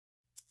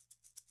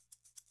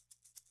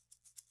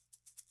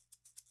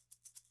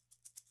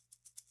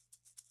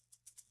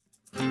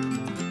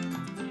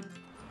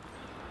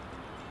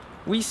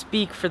We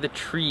speak for the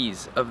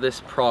trees of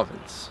this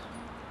province.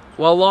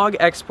 While log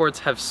exports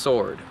have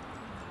soared,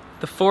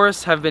 the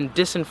forests have been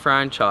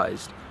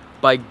disenfranchised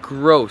by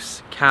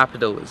gross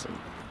capitalism.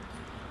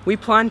 We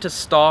plan to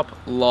stop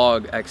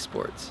log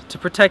exports to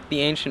protect the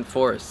ancient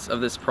forests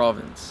of this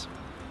province.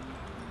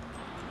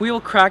 We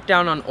will crack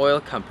down on oil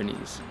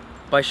companies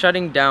by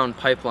shutting down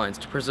pipelines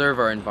to preserve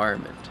our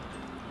environment.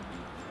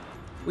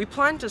 We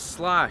plan to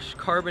slash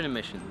carbon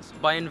emissions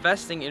by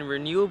investing in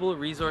renewable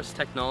resource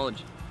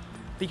technology.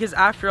 Because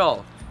after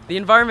all, the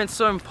environment's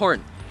so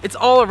important. It's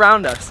all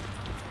around us.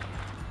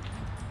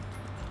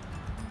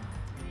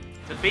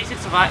 The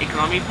basics of our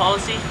economic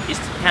policy is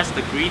to test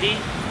the greedy,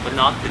 but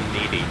not the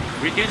needy,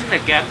 reducing the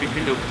gap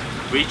between the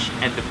rich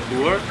and the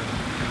poor,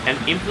 and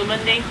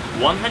implementing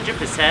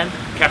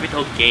 100%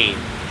 capital gain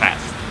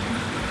fast.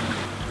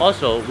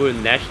 Also, we'll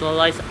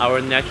nationalize our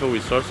natural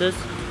resources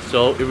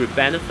so it will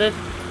benefit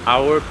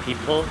our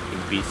people in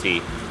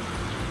BC.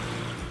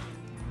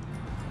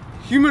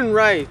 Human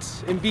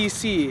rights in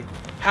BC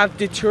have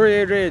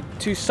deteriorated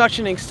to such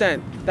an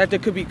extent that they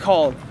could be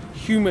called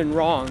human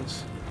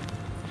wrongs.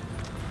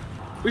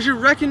 We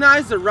should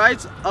recognize the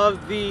rights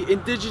of the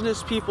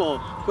indigenous people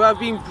who have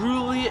been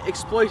brutally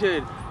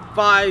exploited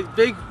by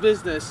big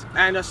business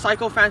and a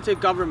sycophantic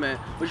government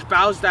which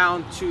bows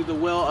down to the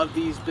will of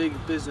these big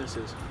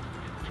businesses.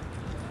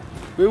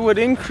 We would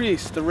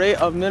increase the rate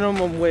of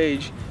minimum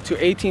wage to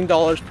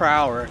 $18 per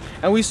hour,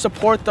 and we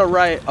support the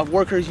right of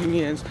workers'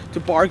 unions to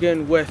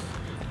bargain with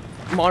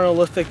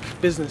monolithic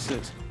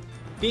businesses.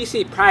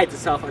 BC prides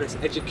itself on its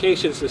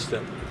education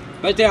system,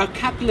 but there are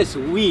capitalist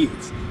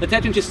weeds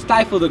attempting to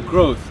stifle the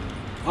growth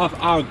of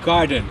our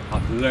garden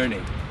of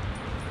learning.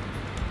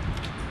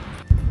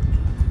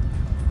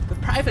 The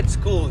private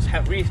schools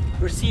have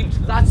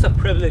received lots of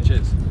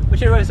privileges,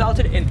 which have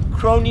resulted in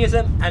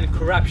cronyism and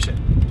corruption.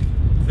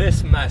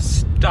 This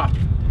must stop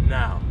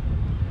now.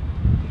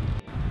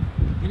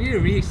 We need to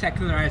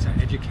re-secularize our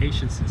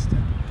education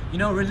system. You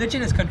know,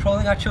 religion is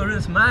controlling our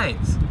children's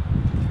minds.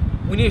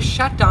 We need to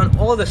shut down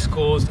all the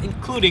schools,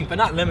 including but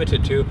not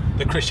limited to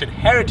the Christian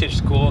Heritage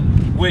School,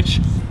 which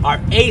are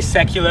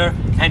asecular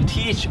and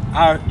teach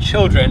our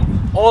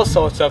children all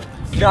sorts of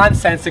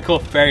nonsensical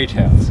fairy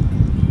tales.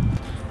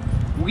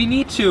 We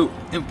need to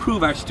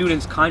improve our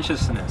students'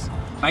 consciousness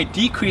by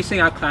decreasing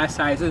our class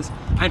sizes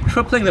and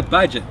tripling the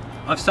budget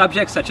of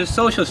subjects such as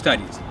social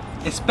studies,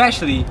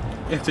 especially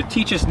if the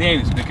teachers'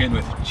 names begin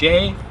with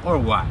J or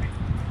Y.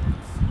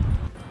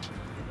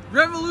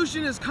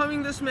 Revolution is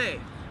coming this May.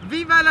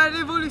 Viva la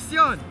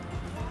Revolution!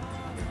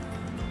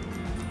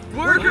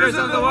 Workers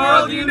of the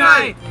world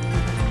unite!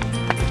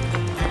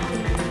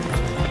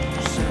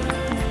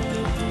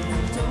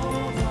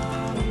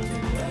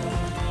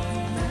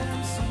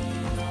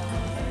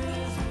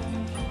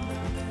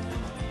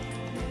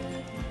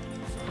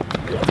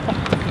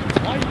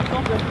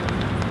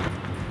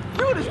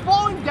 Dude, it's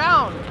falling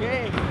down,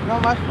 okay?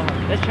 Not my fault.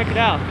 Let's check it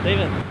out,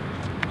 David.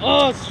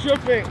 Oh, it's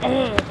stripping.